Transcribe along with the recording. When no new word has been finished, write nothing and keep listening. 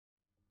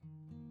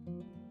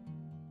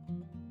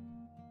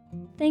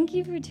Thank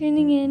you for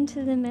tuning in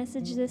to the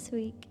message this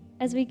week.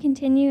 As we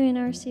continue in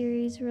our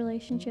series,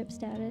 Relationship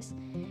Status,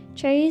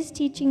 Trey is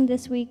teaching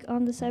this week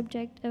on the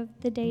subject of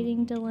the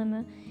dating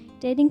dilemma.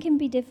 Dating can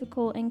be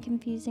difficult and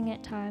confusing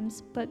at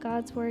times, but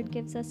God's Word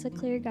gives us a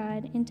clear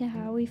guide into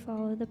how we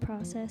follow the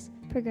process,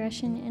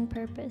 progression, and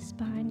purpose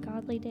behind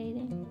godly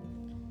dating.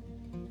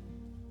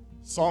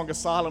 Song of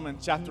Solomon,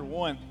 chapter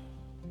 1.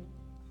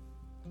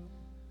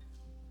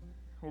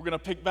 We're going to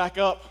pick back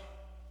up,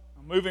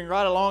 moving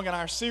right along in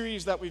our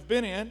series that we've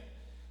been in,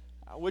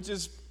 which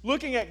is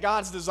looking at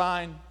God's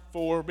design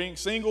for being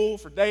single,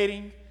 for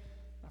dating,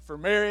 for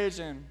marriage,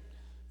 and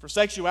for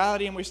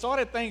sexuality. And we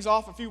started things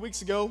off a few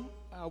weeks ago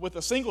with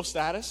a single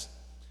status,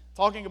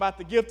 talking about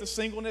the gift of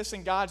singleness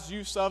and God's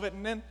use of it.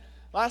 And then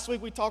last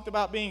week we talked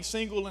about being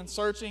single and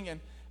searching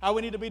and how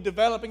we need to be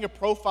developing a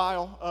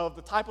profile of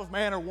the type of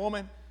man or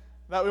woman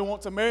that we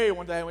want to marry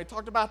one day. And we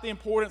talked about the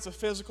importance of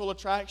physical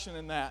attraction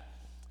in that.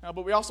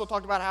 But we also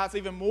talked about how it's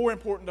even more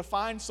important to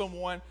find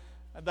someone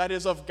that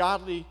is of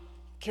godly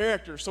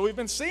character. So we've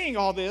been seeing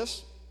all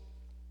this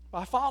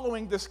by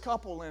following this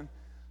couple in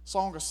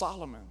Song of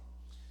Solomon.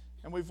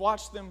 And we've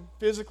watched them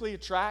physically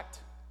attract.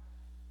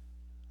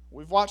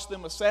 We've watched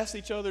them assess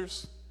each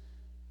other's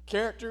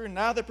character. And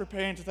now they're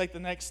preparing to take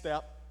the next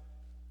step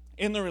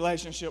in the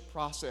relationship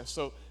process.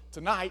 So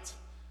tonight,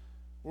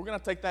 we're going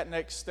to take that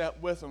next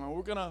step with them. And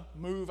we're going to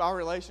move our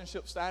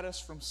relationship status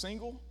from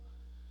single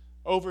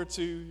over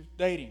to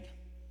dating.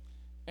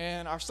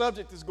 And our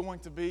subject is going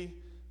to be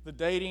the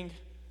dating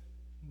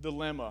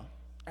dilemma.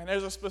 And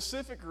there's a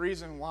specific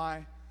reason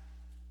why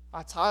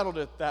I titled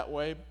it that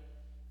way,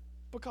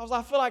 because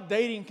I feel like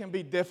dating can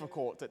be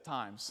difficult at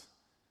times.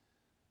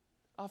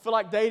 I feel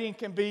like dating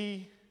can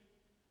be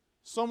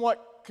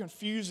somewhat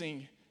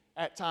confusing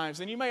at times.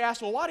 And you may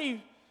ask, well, why do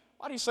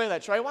you say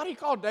that, Trey? Why do you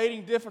call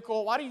dating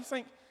difficult? Why do you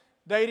think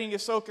dating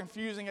is so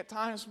confusing at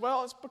times?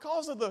 Well, it's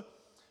because of the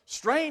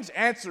strange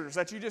answers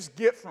that you just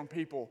get from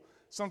people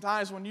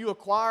sometimes when you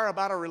acquire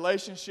about a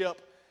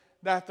relationship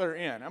that they're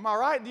in. Am I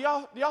right? Do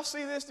y'all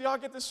see this? Do y'all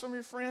get this from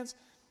your friends?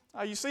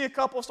 You see a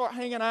couple start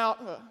hanging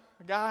out,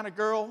 a guy and a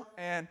girl,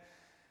 and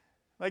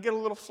they get a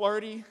little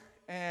flirty,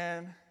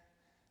 and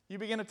you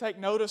begin to take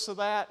notice of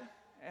that.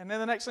 And then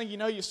the next thing you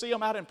know, you see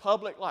them out in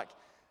public, like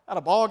at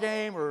a ball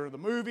game or the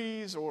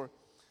movies or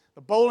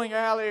the bowling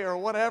alley or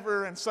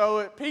whatever. And so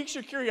it piques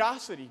your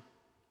curiosity.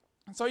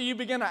 And so you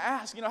begin to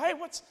ask, hey,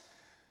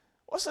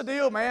 what's the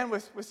deal, man,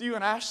 with you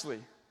and Ashley?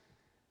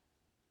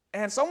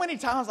 And so many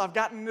times I've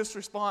gotten this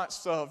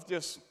response of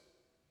just,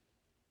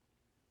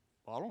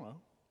 well, I don't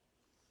know.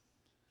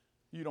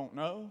 You don't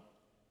know?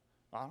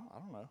 I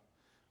don't know.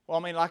 Well,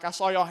 I mean, like I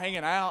saw y'all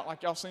hanging out,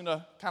 like y'all seem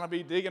to kind of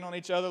be digging on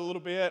each other a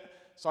little bit.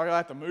 Saw y'all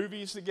at the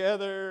movies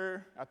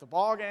together, at the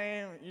ball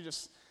game.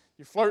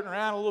 You're flirting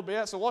around a little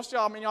bit. So what's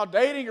y'all, y'all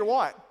dating or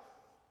what?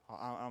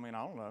 I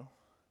don't know.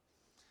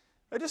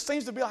 It just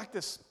seems to be like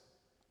this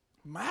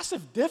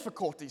massive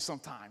difficulty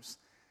sometimes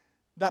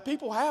that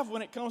people have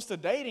when it comes to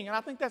dating, and I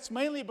think that's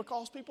mainly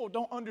because people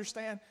don't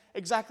understand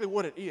exactly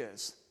what it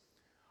is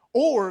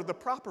or the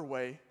proper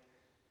way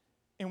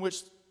in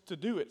which to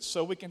do it.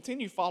 So we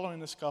continue following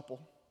this couple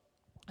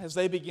as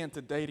they begin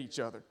to date each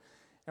other,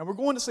 and we're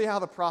going to see how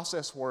the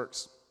process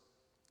works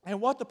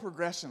and what the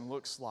progression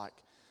looks like.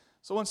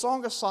 So in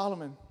Song of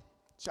Solomon,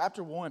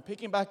 chapter 1,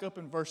 picking back up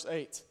in verse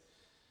 8,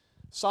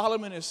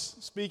 Solomon is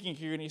speaking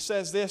here, and he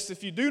says this: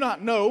 "If you do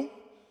not know,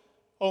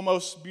 O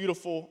most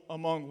beautiful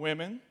among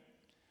women,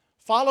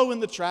 follow in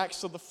the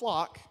tracks of the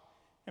flock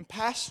and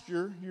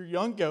pasture your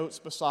young goats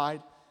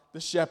beside the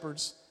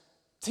shepherd's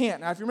tent."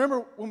 Now, if you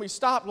remember when we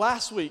stopped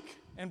last week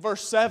in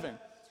verse 7,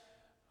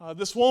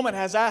 this woman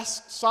has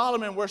asked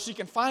Solomon where she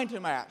can find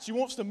him at. She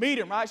wants to meet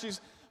him, right? She's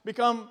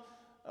become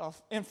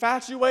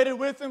infatuated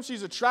with him.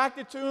 She's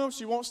attracted to him.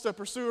 She wants to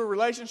pursue a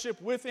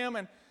relationship with him,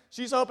 and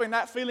she's hoping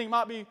that feeling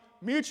might be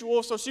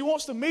mutual, so she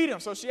wants to meet him.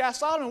 So she asked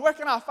Solomon, "Where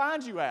can I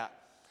find you at?"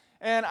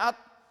 And I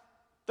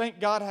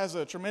think God has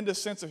a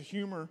tremendous sense of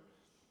humor,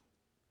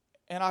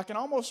 and I can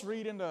almost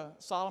read into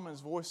Solomon's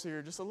voice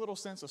here just a little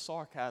sense of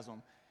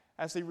sarcasm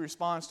as he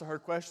responds to her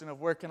question of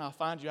where can I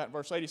find you at. In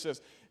verse 8, he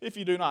says, "If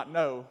you do not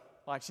know,"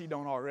 like she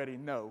don't already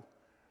know,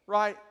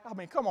 right?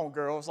 Come on,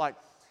 girls. Like,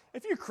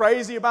 if you're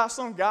crazy about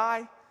some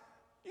guy,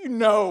 you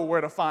know where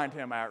to find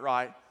him at,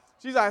 right?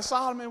 She's like,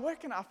 "Solomon, where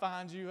can I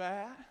find you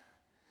at?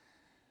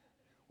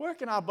 Where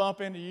can I bump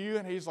into you?"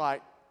 And he's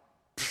like,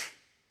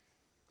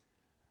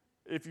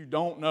 "If you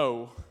don't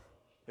know,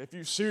 if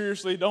you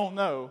seriously don't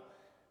know,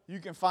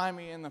 you can find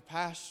me in the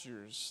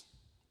pastures."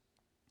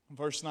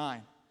 Verse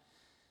 9,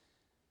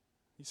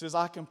 he says,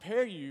 "I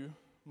compare you,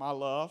 my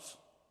love,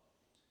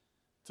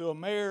 to a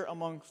mare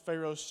among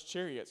Pharaoh's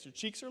chariots. Your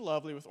cheeks are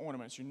lovely with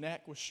ornaments, your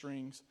neck with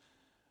strings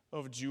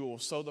of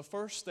jewels." So the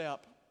first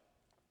step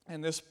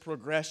in this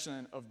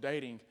progression of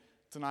dating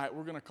tonight,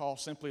 we're going to call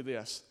simply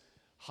this: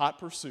 hot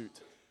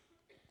pursuit.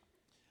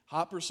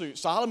 Hot pursuit.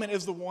 Solomon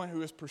is the one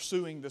who is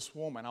pursuing this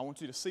woman. I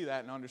want you to see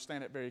that and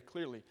understand it very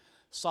clearly.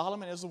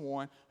 Solomon is the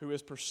one who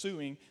is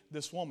pursuing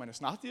this woman. It's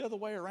not the other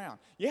way around.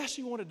 Yeah,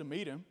 she wanted to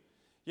meet him.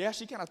 Yeah,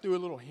 she kind of threw a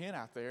little hint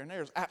out there, and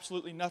there's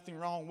absolutely nothing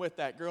wrong with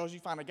that. Girls, you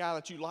find a guy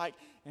that you like,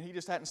 and he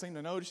just hadn't seemed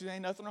to notice you. There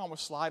ain't nothing wrong with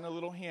sliding a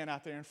little hint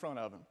out there in front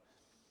of him.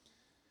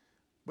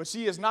 But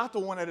she is not the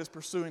one that is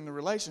pursuing the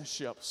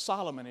relationship.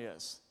 Solomon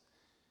is.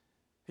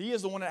 He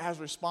is the one that has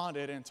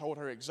responded and told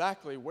her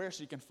exactly where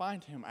she can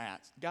find him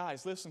at.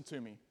 Guys, listen to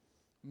me.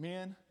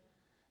 Men,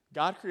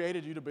 God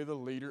created you to be the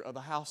leader of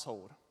the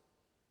household.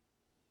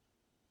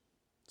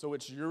 So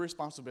it's your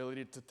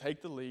responsibility to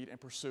take the lead in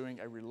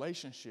pursuing a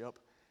relationship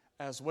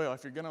as well.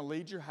 If you're going to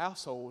lead your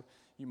household,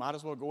 you might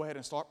as well go ahead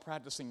and start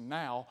practicing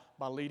now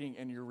by leading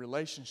in your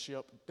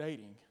relationship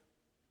dating.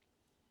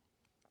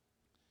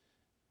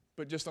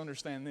 But just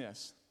understand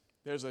this.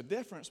 There's a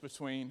difference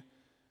between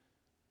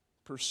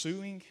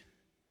pursuing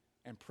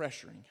and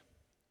pressuring.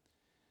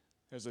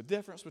 There's a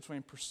difference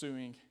between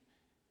pursuing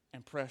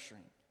and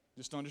pressuring.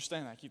 Just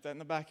understand that. Keep that in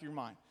the back of your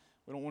mind.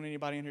 We don't want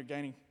anybody in here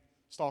gaining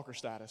stalker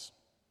status.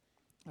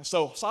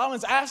 So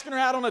Solomon's asking her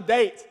out on a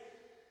date.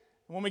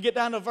 When we get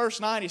down to verse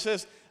 9, he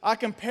says, I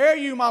compare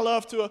you, my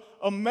love, to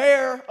a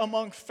mare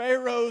among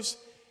Pharaoh's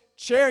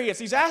chariots.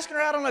 He's asking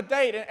her out on a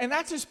date, and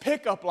that's his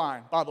pickup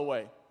line, by the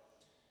way.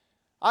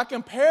 I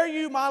compare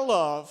you, my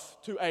love,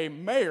 to a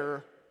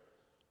mare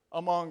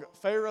among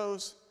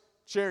Pharaoh's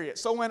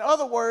chariots. So in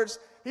other words,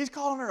 he's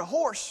calling her a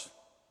horse.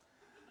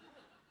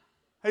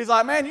 He's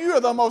like, man, you are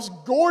the most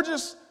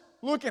gorgeous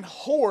looking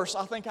horse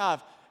I think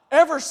I've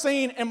ever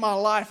seen in my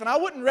life. And I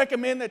wouldn't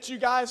recommend that you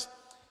guys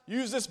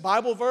use this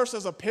Bible verse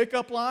as a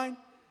pickup line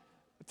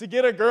to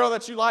get a girl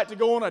that you like to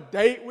go on a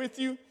date with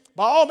you.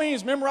 By all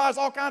means, memorize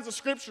all kinds of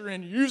scripture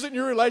and use it in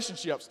your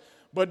relationships.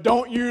 But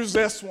don't use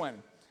this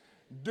one.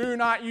 Do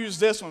not use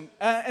this one.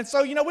 And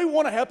so, we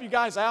want to help you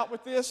guys out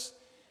with this.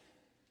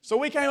 So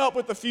we came up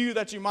with a few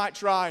that you might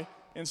try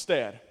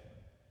instead.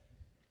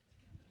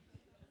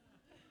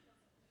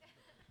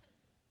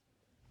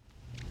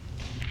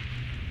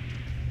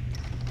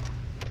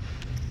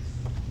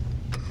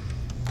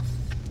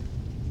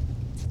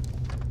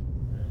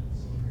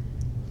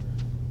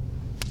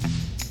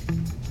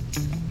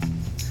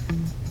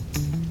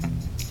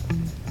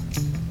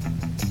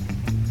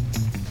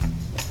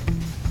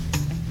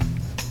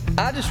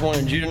 I just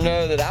wanted you to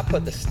know that I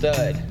put the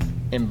stud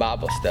in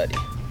Bible study.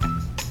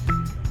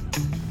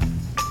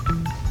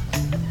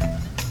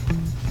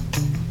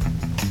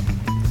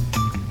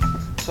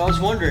 So I was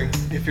wondering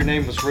if your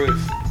name was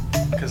Ruth,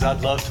 because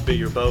I'd love to be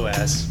your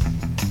Boaz.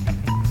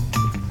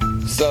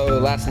 So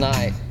last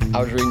night,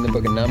 I was reading the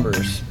book of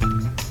Numbers,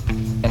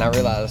 and I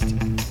realized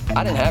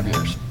I didn't have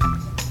yours.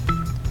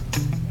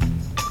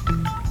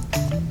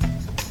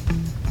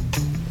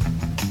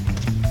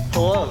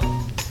 Hello.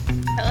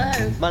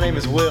 Hello. My name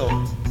is Will.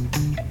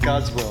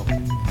 God's will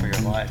for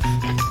your life.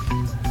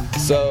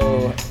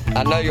 So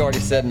I know you already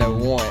said no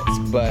once,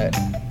 but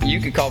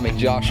you could call me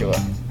Joshua,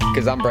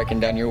 because I'm breaking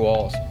down your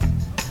walls.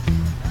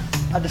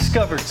 I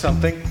discovered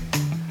something.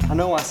 I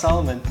know why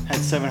Solomon had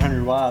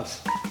 700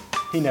 wives.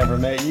 He never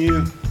met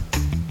you.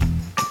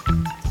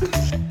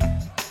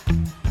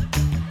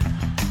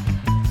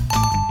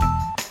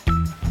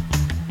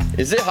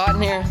 Is it hot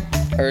in here,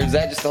 or is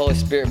that just the Holy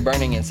Spirit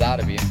burning inside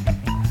of you?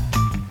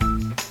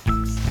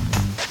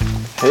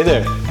 Hey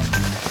there.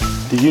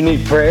 Do you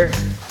need prayer?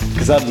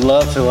 Because I'd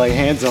love to lay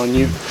hands on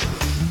you.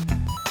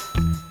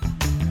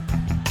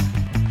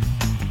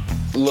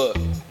 Look,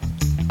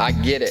 I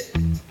get it.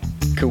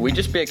 Could we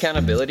just be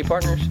accountability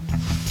partners?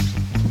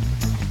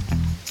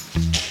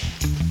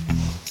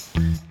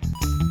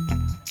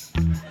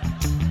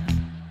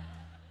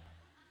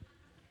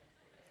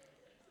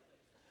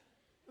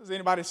 Is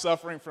anybody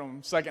suffering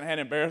from secondhand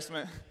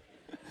embarrassment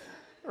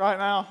right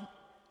now?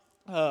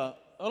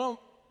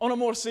 On a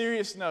more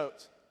serious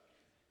note,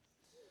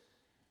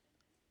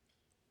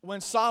 when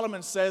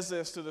Solomon says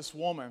this to this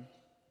woman,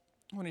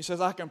 when he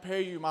says, I compare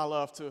you, my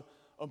love, to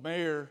a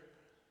mare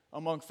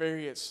among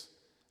Pharaoh's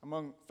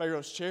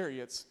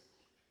chariots,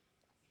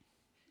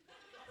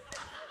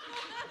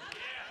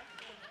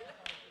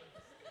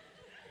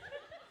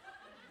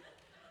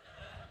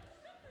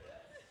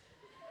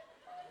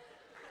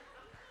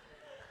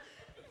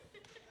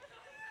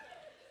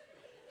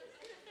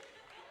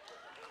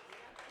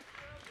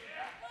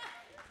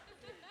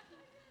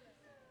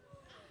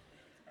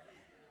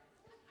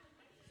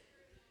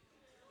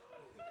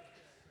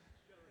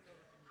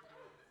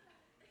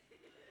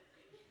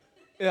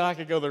 yeah, I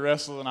could go the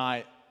rest of the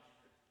night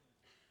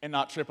and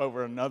not trip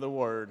over another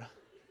word,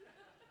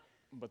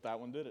 but that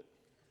one did it.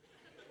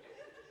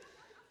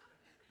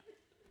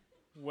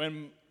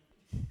 When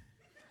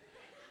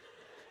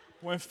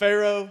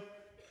Pharaoh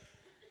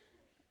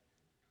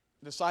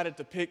decided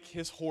to pick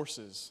his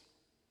horses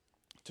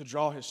to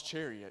draw his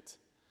chariot,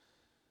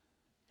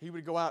 he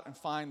would go out and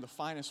find the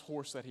finest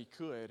horse that he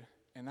could,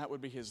 and that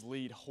would be his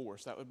lead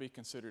horse. That would be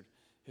considered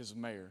his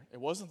mare.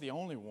 It wasn't the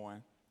only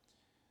one.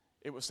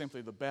 It was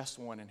simply the best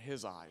one in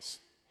his eyes.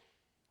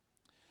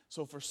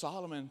 So for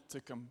Solomon to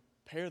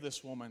compare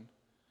this woman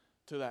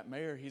to that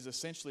mare, he's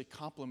essentially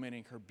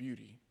complimenting her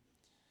beauty.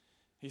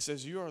 He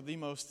says, you are the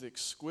most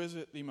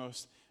exquisite, the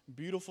most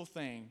beautiful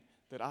thing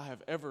that I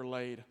have ever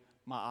laid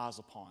my eyes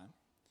upon.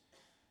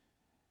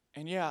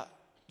 And yeah,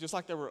 just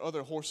like there were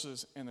other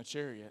horses in the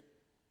chariot,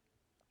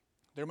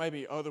 there may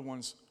be other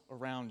ones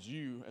around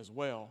you as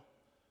well.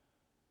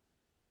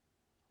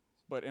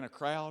 But in a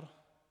crowd,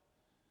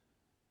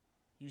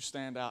 you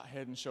stand out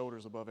head and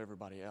shoulders above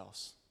everybody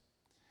else.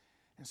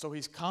 And so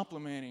he's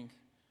complimenting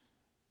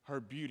her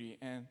beauty.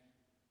 And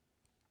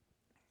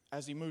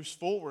as he moves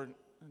forward,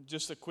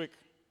 just a quick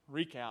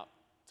recap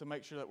to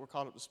make sure that we're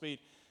caught up to speed.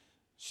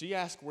 She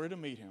asks where to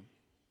meet him,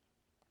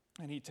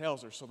 and he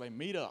tells her. So they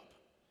meet up.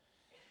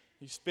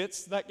 He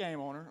spits that game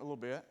on her a little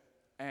bit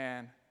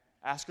and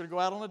asks her to go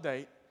out on a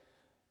date,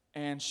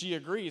 and she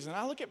agrees. And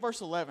I look at verse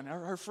 11.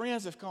 Her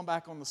friends have come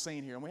back on the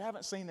scene here, and we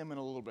haven't seen them in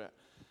a little bit.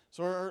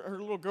 So her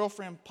little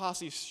girlfriend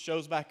posse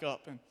shows back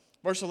up. And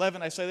verse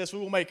 11, they say this: we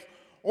will make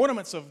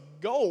ornaments of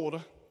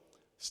gold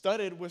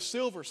studded with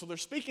silver. So they're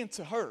speaking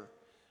to her.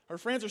 Her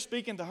friends are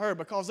speaking to her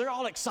because they're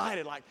all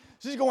excited. Like,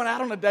 she's going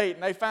out on a date,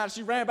 and they found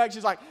she ran back.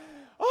 She's like,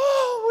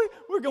 oh,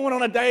 we're going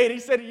on a date. He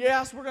said,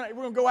 yes, we're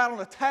gonna go out on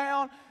the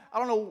town. I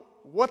don't know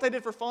what they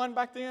did for fun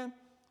back then.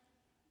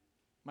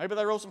 Maybe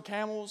they rode some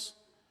camels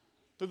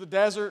through the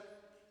desert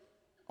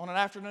on an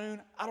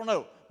afternoon. I don't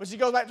know. But she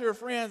goes back to her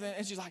friends,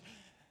 and she's like,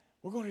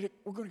 we're going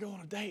to go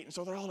on a date. And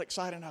so they're all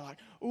excited. And they're like,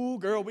 ooh,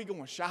 girl, we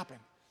going shopping.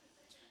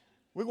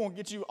 We're going to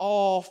get you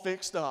all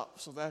fixed up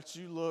so that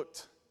you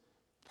looked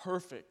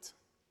perfect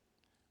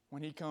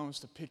when he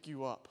comes to pick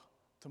you up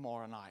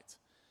tomorrow night.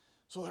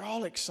 So they're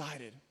all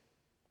excited.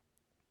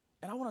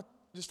 And I want to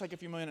just take a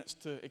few minutes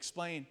to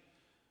explain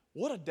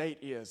what a date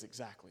is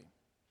exactly.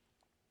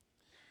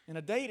 And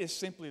a date is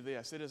simply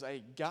this: it is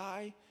a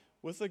guy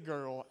with a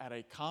girl at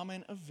a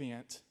common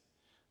event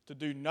to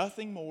do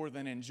nothing more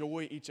than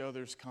enjoy each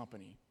other's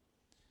company.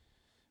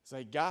 It's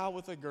a guy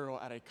with a girl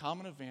at a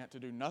common event to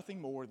do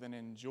nothing more than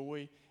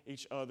enjoy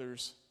each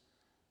other's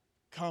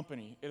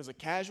company. It is a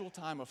casual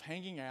time of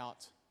hanging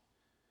out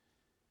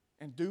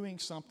and doing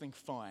something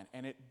fun.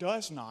 And it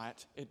does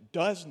not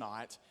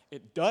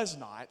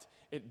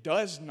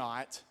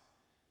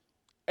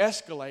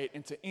escalate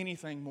into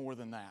anything more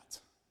than that.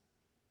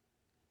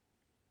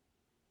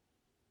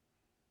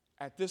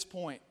 At this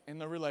point in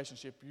the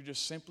relationship, you're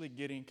just simply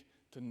getting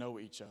to know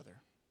each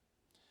other.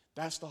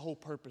 That's the whole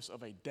purpose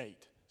of a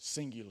date,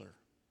 singular.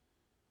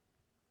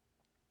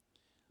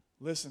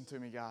 Listen to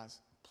me, guys.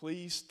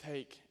 Please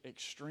take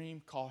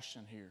extreme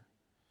caution here.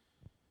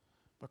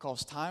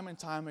 Because time and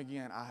time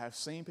again, I have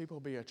seen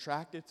people be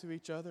attracted to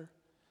each other,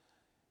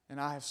 and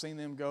I have seen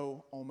them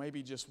go on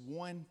maybe just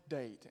one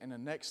date, and the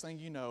next thing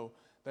you know,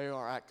 they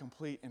are at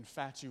complete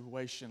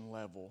infatuation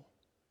level.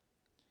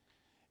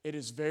 It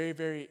is very,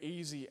 very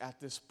easy at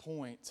this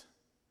point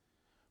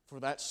for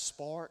that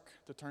spark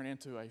to turn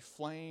into a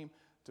flame,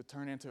 to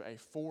turn into a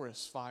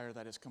forest fire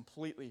that is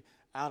completely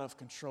out of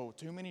control.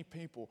 Too many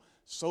people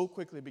so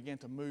quickly begin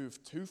to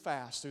move too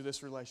fast through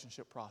this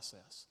relationship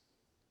process.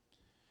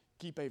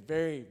 Keep a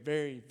very,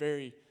 very,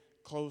 very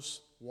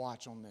close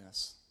watch on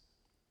this.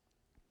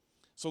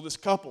 So this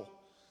couple,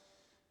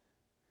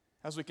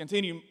 as we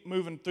continue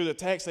moving through the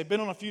text, they've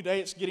been on a few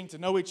dates getting to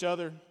know each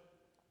other,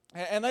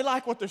 and they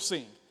like what they're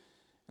seeing.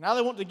 Now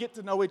they want to get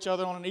to know each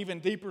other on an even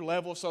deeper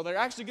level, so they're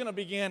actually going to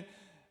begin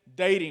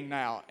dating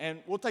now. And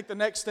we'll take the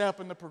next step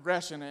in the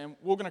progression, and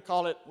we're going to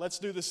call it, let's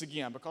do this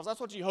again, because that's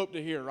what you hope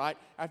to hear, right?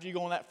 After you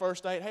go on that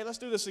first date, hey, let's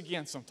do this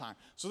again sometime.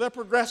 So they're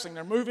progressing,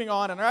 they're moving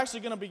on, and they're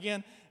actually going to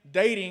begin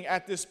dating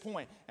at this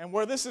point. And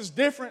where this is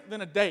different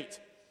than a date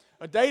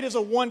is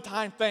a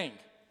one-time thing.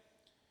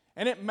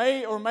 And it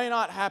may or may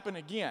not happen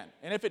again.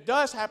 And if it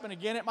does happen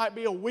again, it might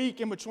be a week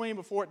in between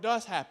before it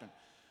does happen.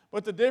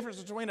 But the difference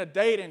between a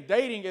date and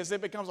dating is it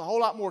becomes a whole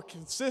lot more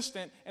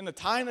consistent in the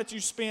time that you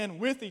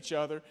spend with each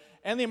other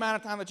and the amount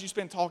of time that you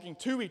spend talking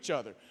to each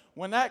other.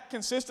 When that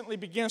consistently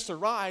begins to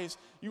rise,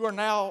 you are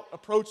now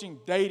approaching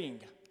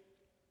dating.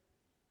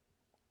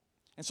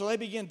 And so they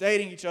begin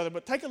dating each other.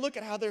 But take a look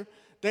at how their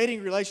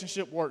dating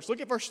relationship works. Look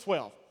at verse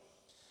 12.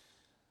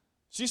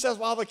 She says,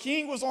 while the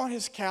king was on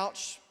his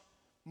couch,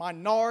 my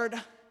nard,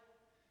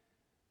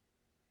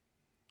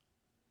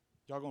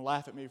 y'all going to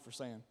laugh at me for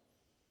saying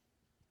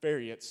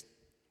Variants,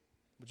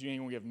 but you ain't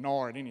going to give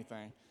nard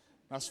anything.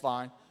 That's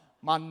fine.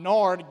 My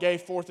nard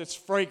gave forth its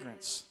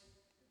fragrance.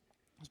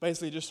 It's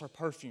basically just her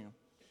perfume.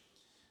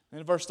 And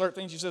in verse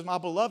 13, she says, my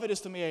beloved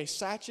is to me a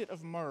sachet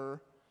of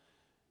myrrh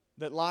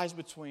that lies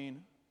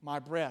between my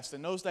breasts.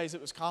 In those days,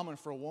 it was common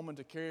for a woman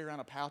to carry around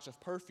a pouch of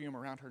perfume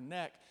around her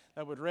neck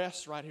that would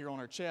rest right here on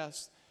her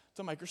chest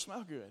to make her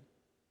smell good.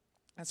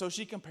 And so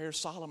she compares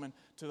Solomon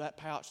to that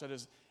pouch that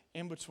is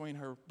in between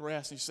her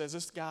breasts. And she says,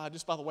 this guy,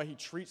 just by the way he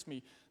treats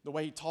me, the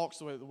way he talks,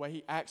 the way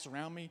he acts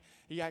around me,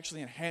 he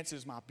actually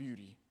enhances my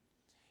beauty.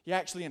 He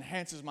actually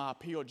enhances my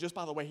appeal just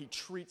by the way he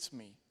treats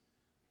me.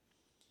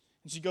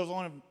 And she goes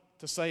on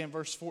to say in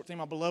verse 14,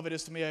 my beloved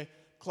is to me a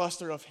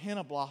cluster of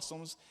henna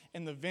blossoms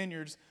in the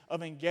vineyards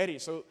of En-Gedi.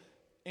 So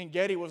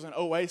En-Gedi was an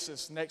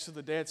oasis next to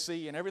the Dead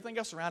Sea, and everything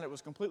else around it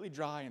was completely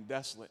dry and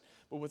desolate.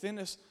 But within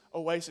this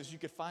oasis, you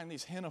could find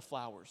these henna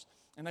flowers.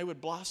 and they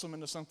would blossom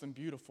into something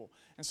beautiful.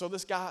 And so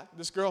this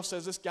girl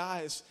says, this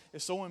guy is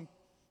so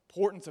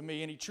important to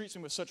me, and he treats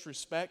me with such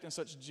respect and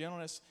such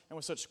gentleness and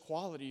with such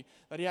quality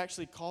that he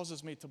actually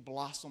causes me to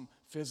blossom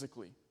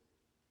physically.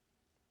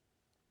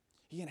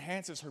 He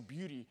enhances her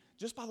beauty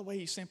just by the way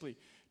he simply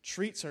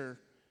treats her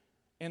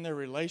in their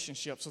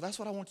relationship. So that's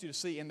what I want you to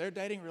see. In their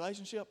dating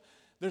relationship,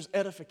 there's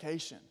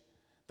edification.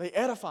 They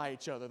edify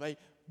each other. They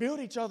build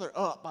each other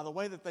up by the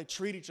way that they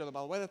treat each other,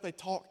 by the way that they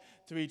talk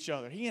to each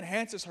other. He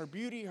enhances her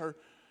beauty, her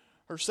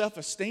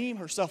self-esteem,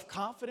 her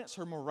self-confidence,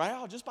 her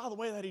morale, just by the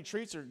way that he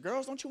treats her.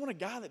 Girls, don't you want a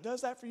guy that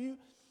does that for you?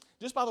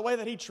 Just by the way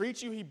that he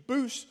treats you, he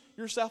boosts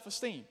your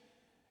self-esteem.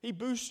 He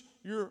boosts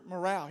your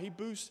morale. He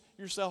boosts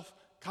your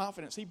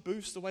self-confidence. He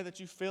boosts the way that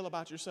you feel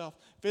about yourself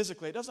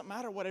physically. It doesn't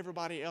matter what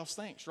everybody else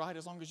thinks, right?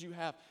 As long as you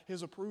have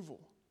his approval.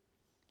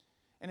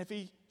 And if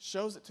he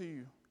shows it to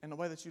you in the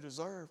way that you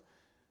deserve,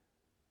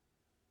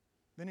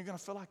 then you're going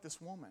to feel like this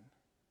woman.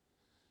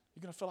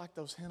 You're going to feel like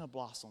those henna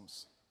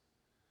blossoms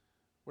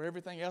where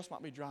everything else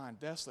might be dry and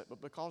desolate, but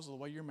because of the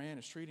way your man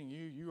is treating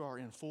you, you are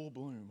in full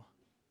bloom.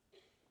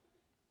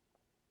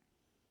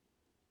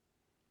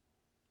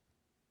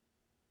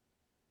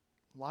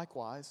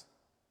 Likewise,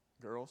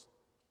 girls,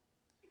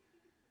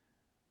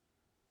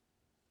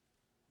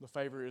 the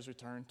favor is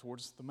returned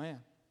towards the man.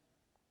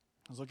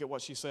 Let's look at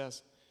what she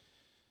says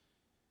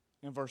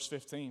in verse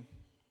 15.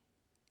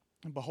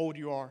 And behold,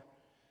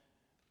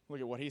 look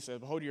at what he says.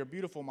 Behold, you are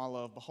beautiful, my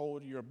love.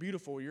 Behold, you are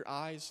beautiful. Your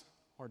eyes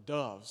are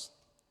doves.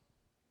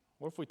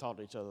 What if we talk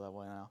to each other that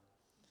way now?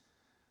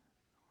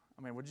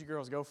 I mean, would you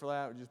girls go for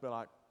that? Would you just be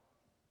like,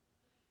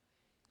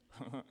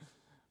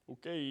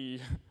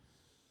 okay,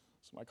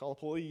 somebody call the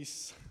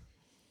police.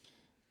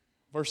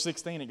 Verse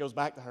 16, it goes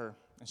back to her,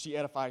 and she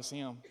edifies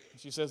him.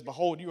 She says,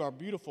 behold, you are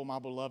beautiful, my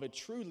beloved,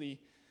 truly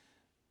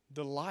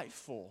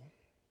delightful.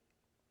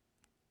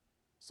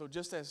 So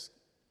just as,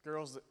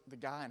 girls, the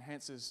guy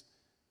enhances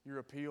your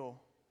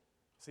appeal,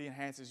 he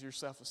enhances your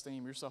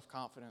self-esteem, your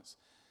self-confidence,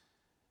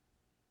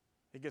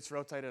 it gets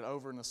rotated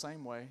over in the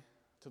same way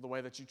to the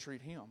way that you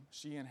treat him.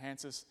 She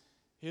enhances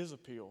his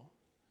appeal.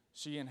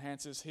 She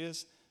enhances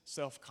his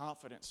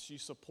self-confidence. She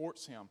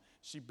supports him.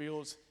 She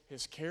builds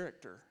his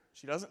character.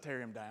 She doesn't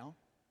tear him down.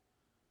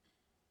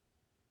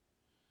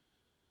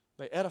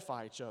 They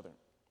edify each other.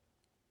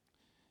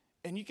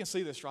 And you can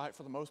see this, right,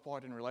 for the most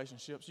part in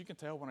relationships. You can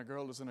tell when a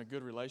girl is in a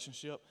good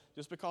relationship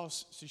just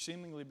because she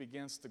seemingly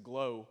begins to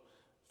glow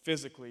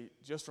physically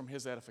just from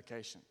his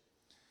edification.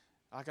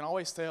 I can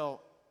always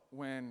tell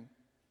when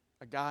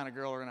a guy and a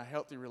girl are in a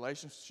healthy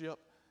relationship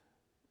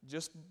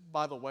just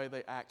by the way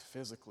they act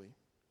physically.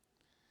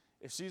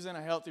 If she's in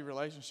a healthy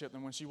relationship,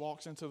 then when she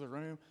walks into the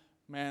room,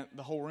 man,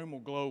 the whole room will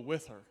glow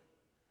with her.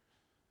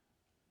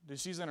 If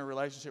she's in a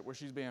relationship where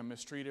she's being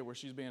mistreated, where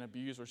she's being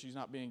abused, where she's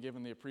not being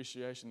given the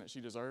appreciation that she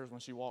deserves,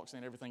 when she walks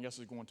in, everything else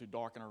is going to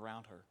darken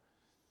around her.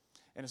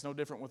 And it's no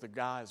different with a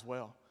guy as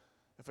well.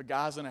 If a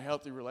guy's in a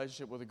healthy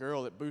relationship with a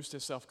girl, it boosts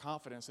his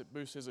self-confidence, it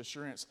boosts his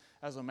assurance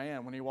as a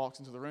man. When he walks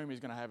into the room, he's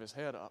going to have his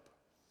head up.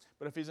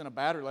 But if he's in a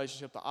bad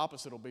relationship, the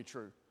opposite will be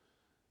true.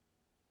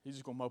 He's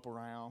just going to mope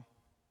around.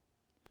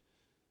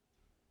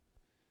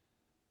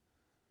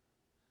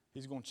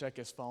 He's going to check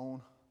his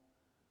phone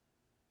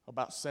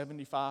about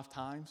 75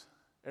 times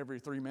every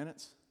 3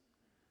 minutes.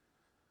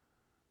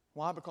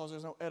 Why? Because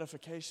there's no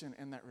edification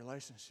in that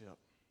relationship.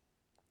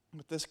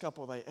 With this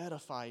couple, they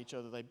edify each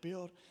other. They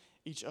build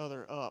each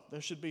other up. There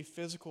should be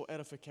physical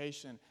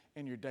edification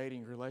in your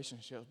dating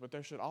relationships, but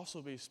there should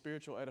also be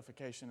spiritual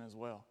edification as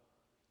well.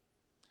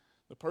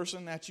 The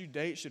person that you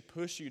date should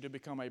push you to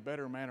become a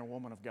better man or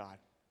woman of God.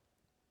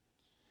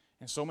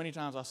 And so many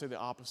times I see the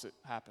opposite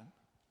happen.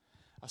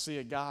 I see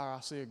a guy or I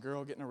see a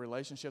girl get in a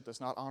relationship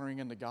that's not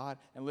honoring unto God.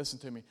 And listen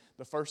to me,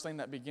 the first thing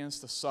that begins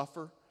to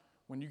suffer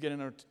when you get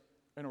in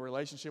a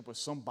relationship with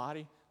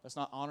somebody that's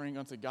not honoring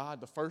unto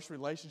God, the first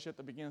relationship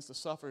that begins to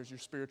suffer is your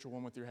spiritual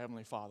one with your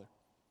Heavenly Father.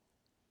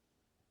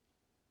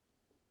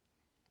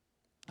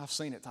 I've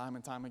seen it time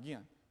and time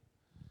again.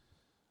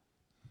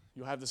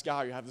 You'll have this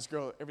guy, you have this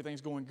girl,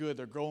 everything's going good,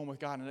 they're growing with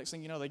God, and the next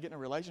thing you know, they get in a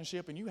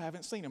relationship and you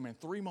haven't seen them in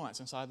 3 months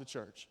inside the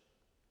church.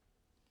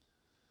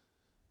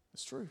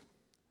 It's true.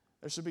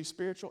 There should be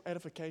spiritual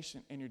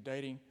edification in your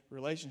dating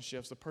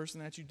relationships. The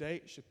person that you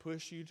date should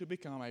push you to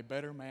become a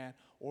better man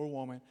or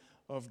woman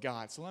of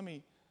God. So let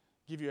me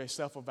give you a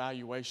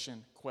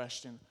self-evaluation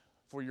question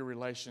for your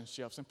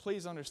relationships. And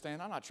please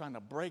understand, I'm not trying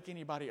to break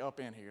anybody up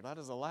in here. That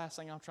is the last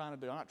thing I'm trying to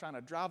do. I'm not trying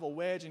to drive a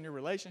wedge in your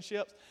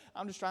relationships.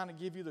 I'm just trying to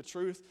give you the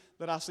truth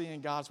that I see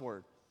in God's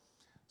Word.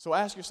 So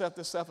ask yourself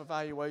this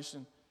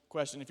self-evaluation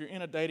question. If you're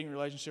in a dating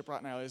relationship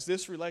right now, is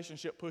this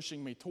relationship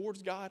pushing me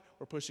towards God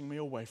or pushing me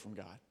away from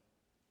God?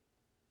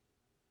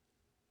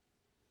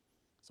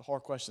 It's a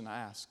hard question to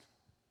ask.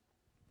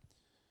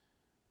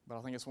 But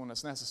I think it's one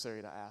that's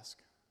necessary to ask.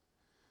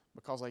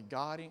 Because a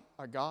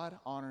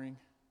God-honoring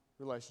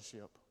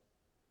relationship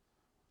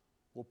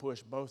will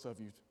push both of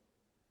you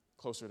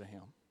closer to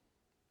Him.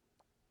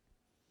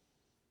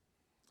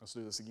 Let's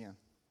do this again.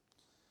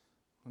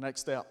 The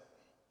next step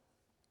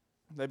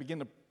they begin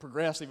to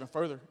progress even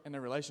further in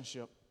their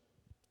relationship.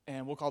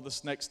 And we'll call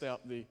this next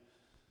step the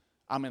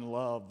I'm in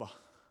love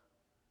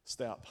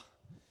step.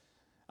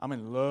 I'm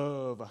in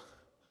love.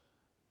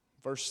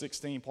 Verse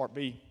 16, part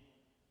B.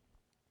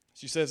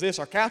 She says this,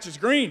 our couch is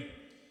green.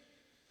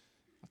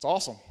 That's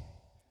awesome.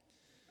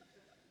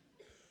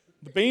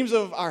 The beams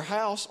of our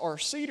house are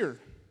cedar.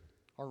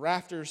 Our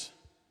rafters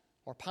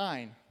are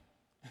pine.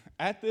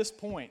 At this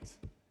point,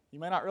 you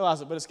may not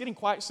realize it, but it's getting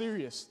quite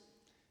serious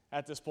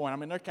at this point. I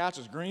mean, their couch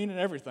is green and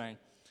everything.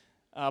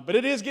 But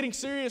it is getting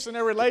serious in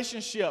their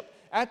relationship.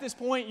 At this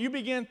point, you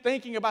begin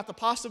thinking about the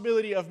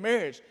possibility of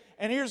marriage.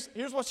 And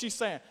here's what she's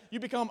saying.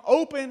 You become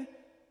open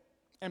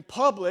and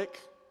public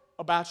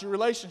about your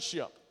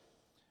relationship.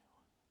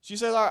 She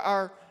says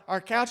our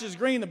couch is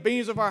green, the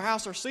beams of our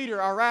house are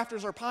cedar, our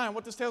rafters are pine.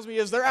 What this tells me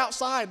is they're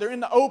outside, they're in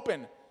the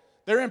open,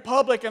 they're in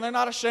public, and they're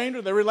not ashamed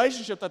of the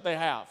relationship that they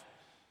have.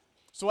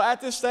 So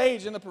at this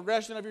stage in the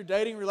progression of your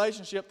dating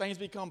relationship, things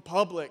become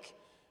public.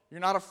 You're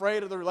not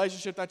afraid of the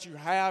relationship that you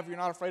have. You're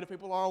not afraid if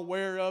people are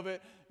aware of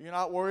it. You're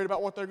not worried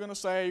about what they're going to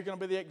say. You're going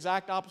to be the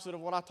exact opposite of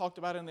what I talked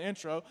about in the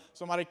intro.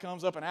 Somebody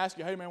comes up and asks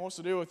you, hey, man, what's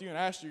the deal with you? And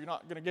asks you, you're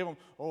not going to give them,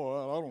 oh,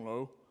 well, I don't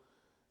know.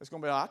 It's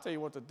going to be, I'll tell you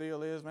what the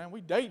deal is, man.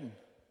 We dating.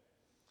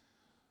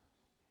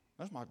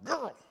 That's my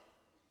girl.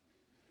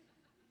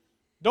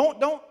 Don't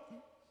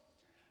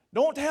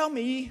tell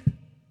me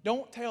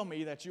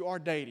that you are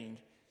dating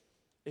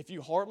if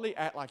you hardly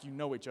act like you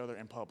know each other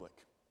in public.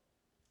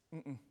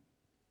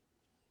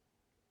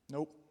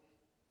 Nope.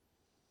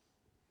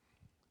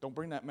 Don't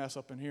bring that mess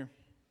up in here.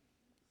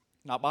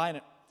 Not buying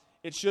it.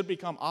 It should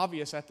become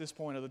obvious at this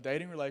point of the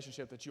dating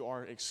relationship that you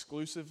are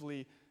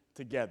exclusively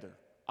together.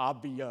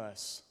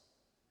 Obvious.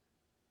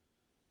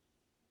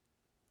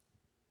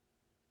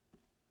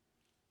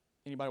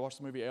 Anybody watch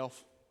the movie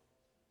Elf?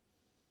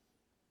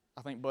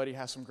 I think Buddy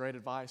has some great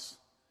advice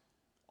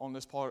on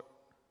this part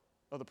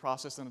of the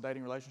process in a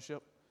dating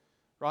relationship,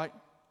 right?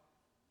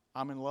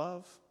 I'm in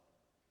love,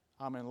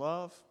 and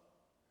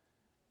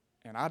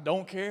I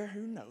don't care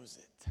who knows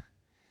it.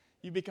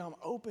 You become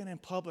open and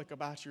public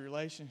about your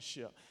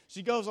relationship.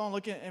 She goes on,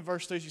 looking in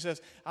verse 2, she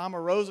says, I'm a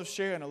rose of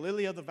Sharon, a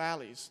lily of the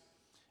valleys.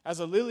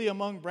 As a lily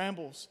among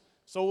brambles,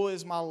 so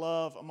is my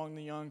love among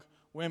the young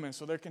women.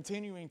 So they're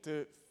continuing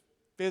to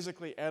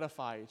physically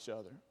edify each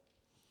other.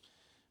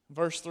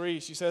 Verse 3,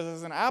 she says,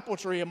 as an apple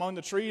tree among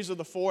the trees of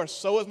the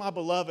forest, so is my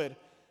beloved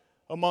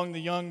among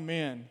the young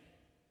men.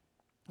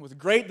 With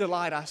great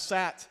delight I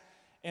sat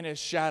in his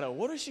shadow.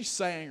 What is she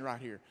saying right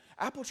here?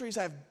 Apple trees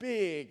have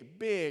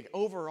big,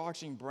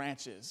 overarching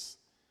branches.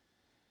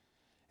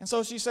 And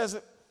so she says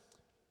that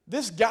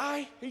this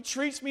guy, he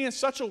treats me in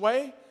such a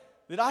way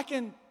that I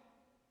can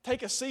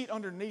take a seat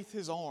underneath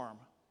his arm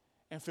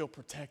and feel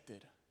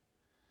protected.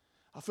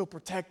 I feel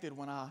protected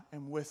when I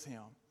am with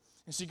him.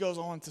 And she goes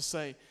on to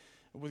say,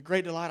 with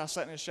great delight I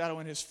sat in his shadow,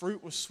 and his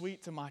fruit was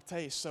sweet to my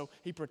taste. So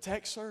he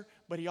protects her,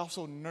 but he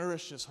also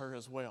nourishes her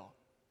as well.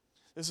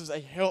 This is a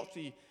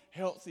healthy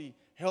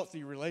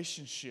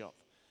relationship.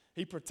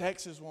 He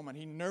protects his woman.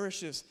 He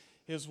nourishes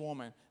his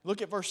woman.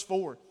 Look at verse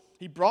 4.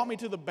 He brought me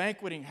to the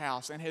banqueting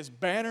house, and his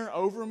banner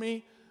over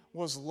me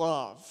was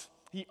love.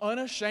 He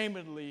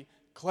unashamedly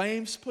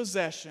claims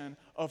possession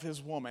of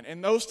his woman.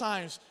 In those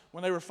times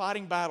when they were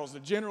fighting battles, the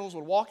generals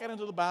would walk out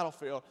into the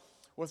battlefield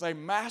with a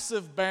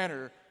massive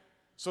banner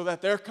so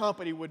that their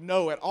company would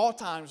know at all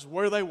times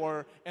where they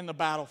were in the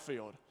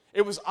battlefield.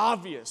 It was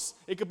obvious.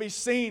 It could be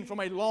seen from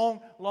a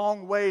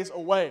long ways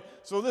away.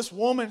 So this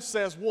woman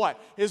says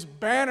what? His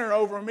banner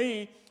over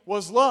me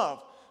was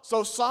love.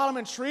 So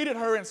Solomon treated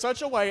her in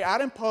such a way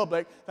out in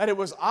public that it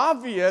was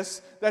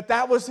obvious that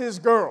that was his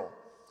girl.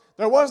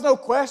 There was no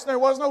question. There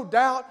was no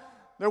doubt.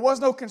 There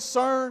was no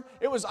concern.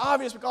 It was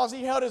obvious because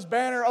he held his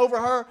banner over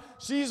her.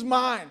 She's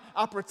mine.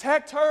 I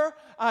protect her.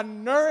 I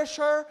nourish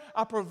her.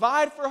 I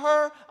provide for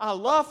her. I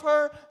love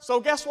her. So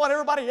guess what?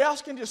 Everybody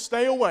else can just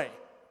stay away.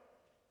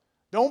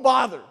 Don't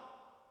bother.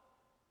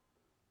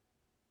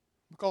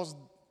 Because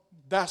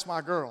that's my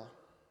girl.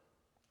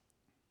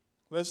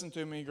 Listen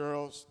to me,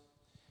 girls.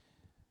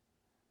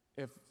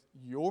 If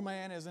your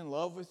man is in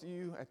love with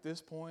you at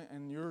this point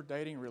in your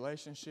dating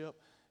relationship,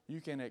 you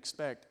can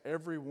expect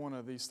every one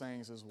of these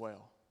things as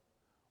well.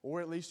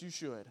 Or at least you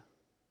should.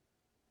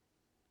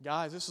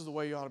 Guys, this is the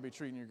way you ought to be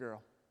treating your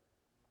girl.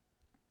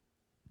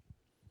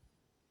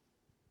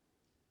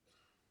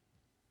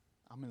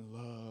 I'm in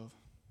love.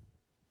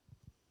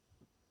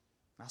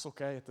 That's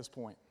okay at this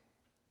point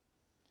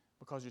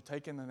because you're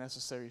taking the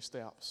necessary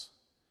steps.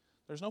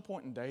 There's no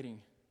point in dating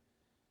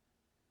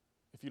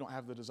if you don't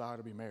have the desire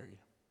to be married.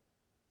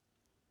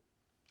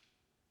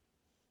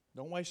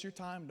 Don't waste your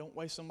time. Don't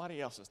waste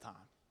somebody else's time.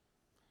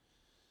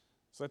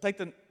 So take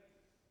the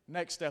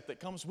next step that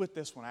comes with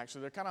this one,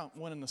 actually. They're kind of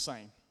one and the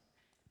same.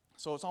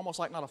 So it's almost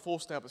like not a full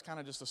step. It's kind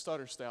of just a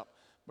stutter step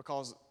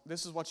because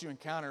this is what you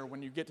encounter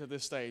when you get to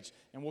this stage.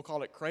 And we'll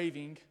call it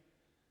craving,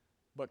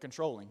 but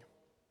controlling.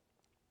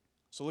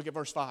 So look at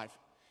verse 5.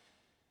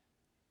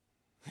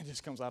 It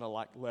just comes out of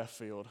like left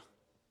field.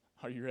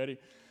 Are you ready?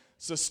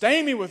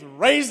 Sustain me with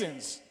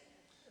raisins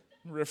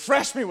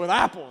refresh me with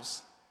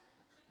apples.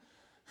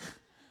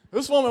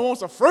 This woman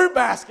wants a fruit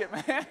basket,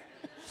 man.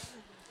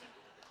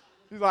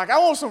 She's like, I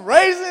want some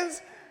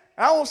raisins,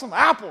 and I want some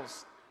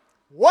apples.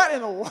 What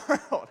in the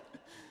world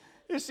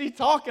is she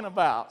talking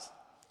about?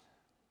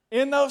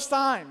 In those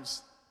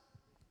times,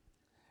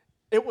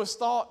 it was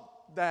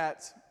thought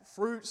that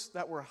fruits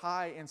that were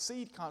high in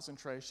seed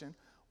concentration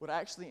would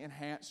actually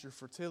enhance your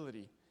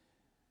fertility.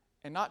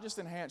 And not just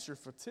enhance your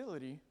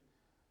fertility,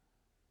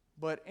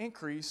 but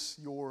increase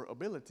your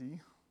ability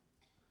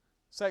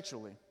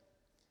sexually.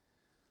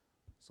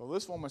 So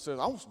this woman says,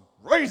 I want some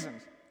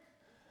raisins.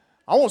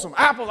 I want some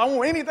apples. I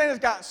want anything that's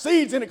got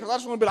seeds in it because I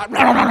just want to be like,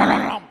 blah, blah, blah,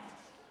 blah.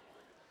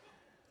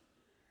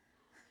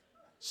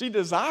 She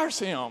desires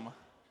him.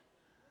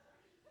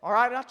 All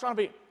right, I'm not trying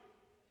to be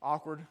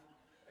awkward,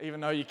 even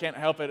though you can't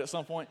help it at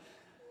some point.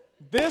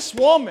 This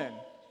woman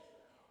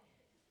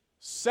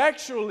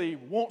sexually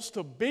wants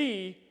to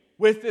be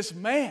with this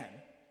man.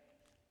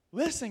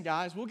 Listen,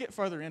 guys, we'll get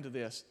further into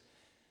this.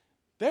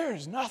 There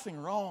is nothing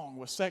wrong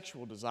with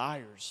sexual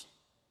desires.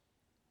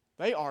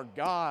 They are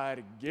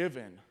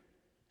God-given.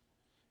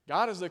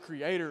 God is the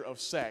creator of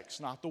sex,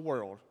 not the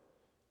world.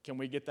 Can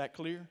we get that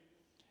clear?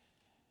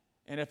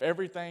 And if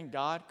everything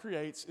God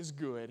creates is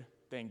good,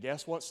 then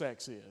guess what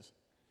sex is?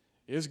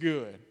 It's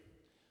good.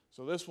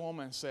 So this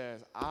woman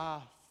says,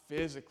 I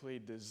physically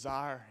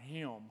desire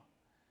him.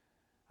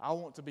 I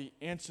want to be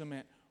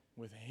intimate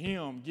with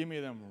him. Give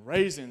me them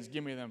raisins.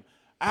 Give me them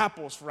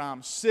apples, for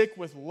I'm sick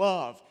with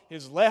love.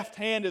 His left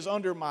hand is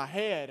under my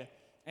head,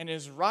 and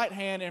his right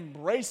hand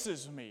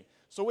embraces me.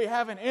 So we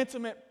have an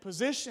intimate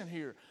position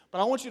here.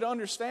 But I want you to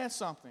understand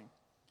something.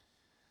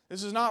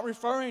 This is not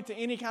referring to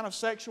any kind of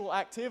sexual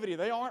activity.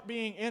 They aren't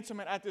being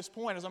intimate at this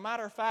point. As a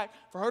matter of fact,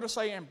 for her to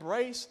say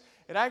embrace,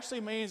 it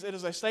actually means it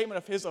is a statement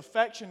of his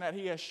affection that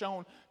he has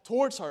shown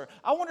towards her.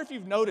 I wonder if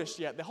you've noticed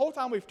yet, the whole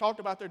time we've talked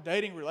about their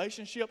dating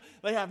relationship,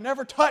 they have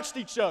never touched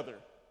each other.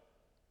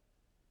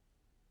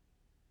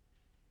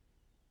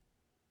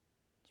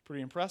 It's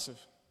pretty impressive.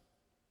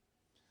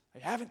 They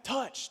haven't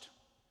touched.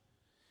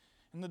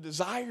 And the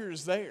desire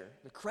is there.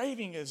 The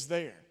craving is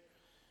there.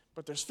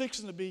 But there's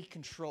fixing to be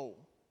control.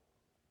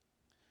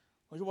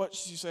 Look at what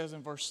she says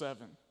in verse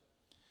 7.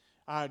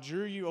 I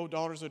adjure you, O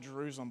daughters of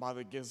Jerusalem, by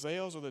the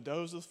gazelles or the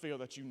does of the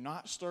field, that you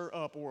not stir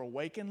up or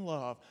awaken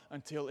love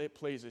until it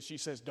pleases. She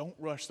says, don't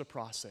rush the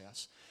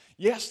process.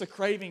 Yes, the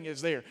craving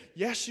is there.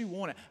 Yes, you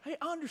want it. Hey,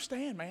 I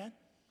understand, man.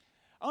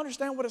 I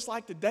understand what it's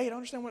like to date. I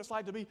understand what it's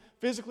like to be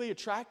physically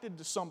attracted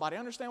to somebody. I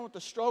understand what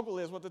the struggle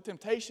is, what the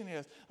temptation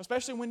is,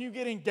 especially when you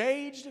get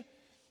engaged.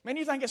 Man,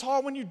 you think it's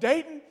hard when you're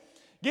dating?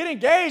 Get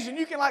engaged and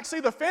you can like see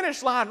the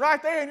finish line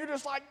right there and you're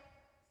just like,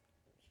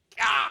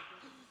 ah!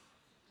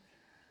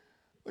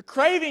 The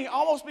craving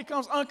almost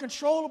becomes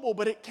uncontrollable,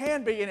 but it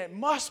can be and it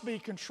must be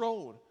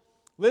controlled.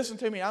 Listen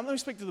to me. Let me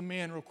speak to the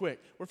men real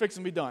quick. We're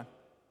fixing to be done.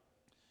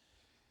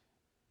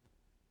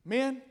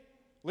 Men,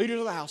 leaders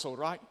of the household,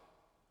 right?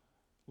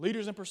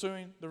 Leaders in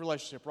pursuing the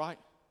relationship, right?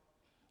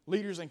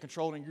 Leaders in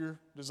controlling your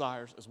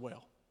desires as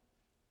well.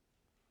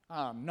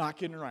 I'm not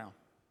kidding around.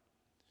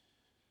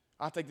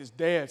 I take this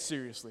dead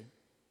seriously.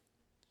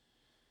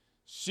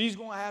 She's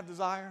going to have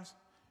desires.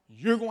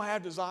 You're going to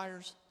have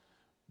desires.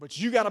 But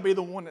you got to be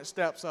the one that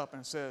steps up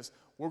and says,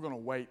 we're going to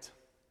wait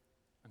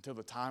until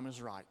the time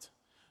is right.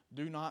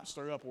 Do not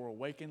stir up or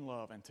awaken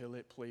love until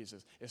it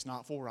pleases. It's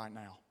not for right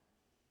now.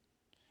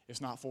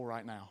 It's not for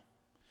right now.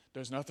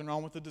 There's nothing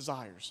wrong with the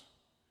desires.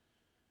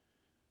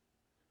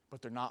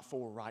 But they're not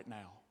for right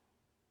now.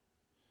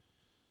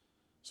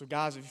 So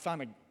guys, if you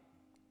find a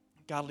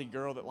godly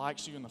girl that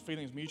likes you and the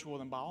feeling's mutual,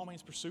 then by all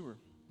means pursue her.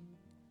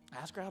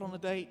 Ask her out on a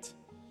date.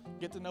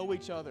 Get to know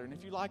each other. And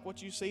if you like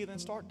what you see, then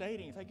start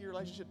dating. Take your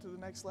relationship to the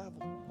next level.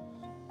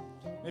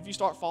 And if you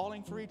start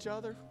falling for each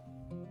other,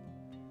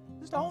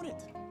 just own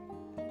it.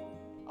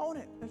 Own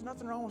it. There's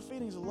nothing wrong with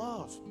feelings of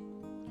love.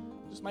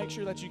 Just make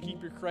sure that you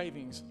keep your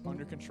cravings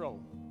under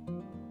control.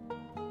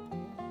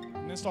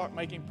 And then start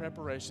making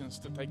preparations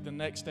to take the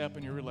next step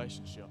in your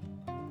relationship.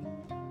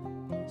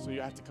 So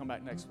you have to come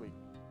back next week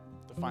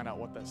to find out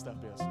what that step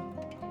is.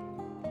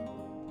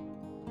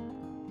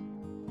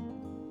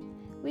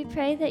 We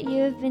pray that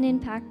you have been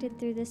impacted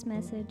through this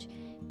message.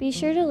 Be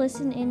sure to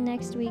listen in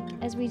next week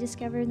as we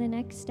discover the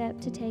next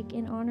step to take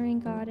in honoring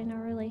God in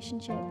our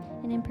relationship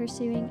and in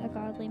pursuing a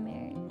godly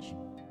marriage.